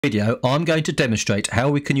Video, I'm going to demonstrate how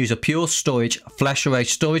we can use a Pure Storage FlashArray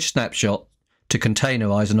storage snapshot to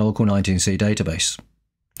containerize an Oracle 19c database.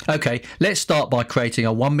 Okay, let's start by creating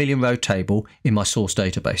a 1 million row table in my source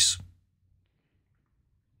database.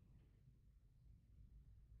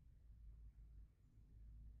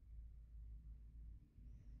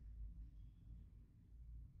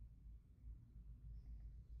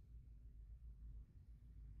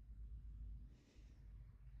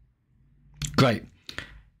 Great.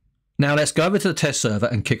 Now let's go over to the test server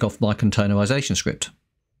and kick off my containerization script.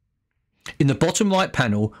 In the bottom right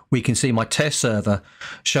panel, we can see my test server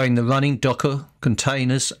showing the running Docker,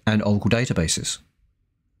 containers and Oracle databases.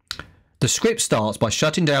 The script starts by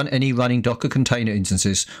shutting down any running Docker container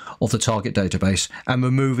instances of the target database and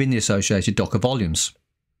removing the associated Docker volumes.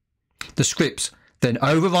 The script then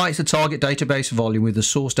overwrites the target database volume with the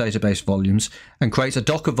source database volumes and creates a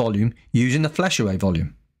Docker volume using the FlashArray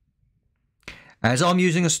volume. As I'm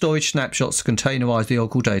using a storage snapshot to containerize the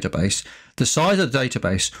Oracle database, the size of the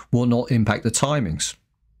database will not impact the timings.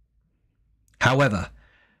 However,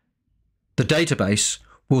 the database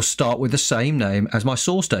will start with the same name as my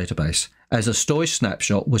source database, as a storage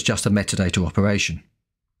snapshot was just a metadata operation.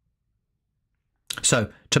 So,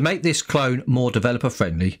 to make this clone more developer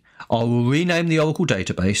friendly, I will rename the Oracle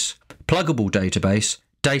database, pluggable database,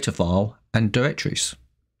 data file, and directories.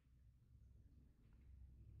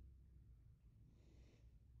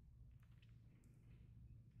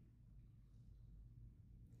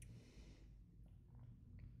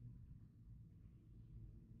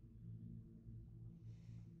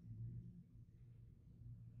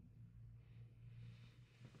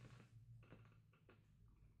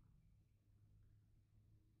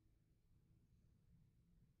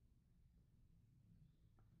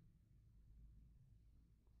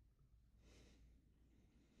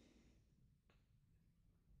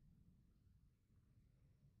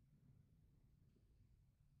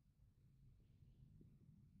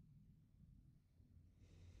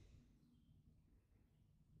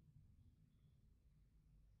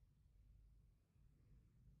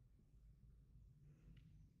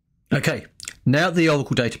 Okay, now the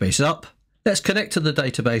Oracle database is up, let's connect to the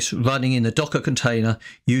database running in the Docker container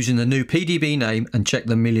using the new PDB name and check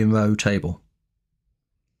the million row table.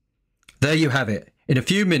 There you have it. In a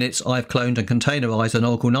few minutes, I've cloned and containerized an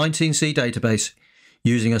Oracle 19c database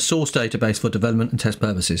using a source database for development and test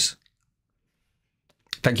purposes.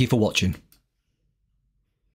 Thank you for watching.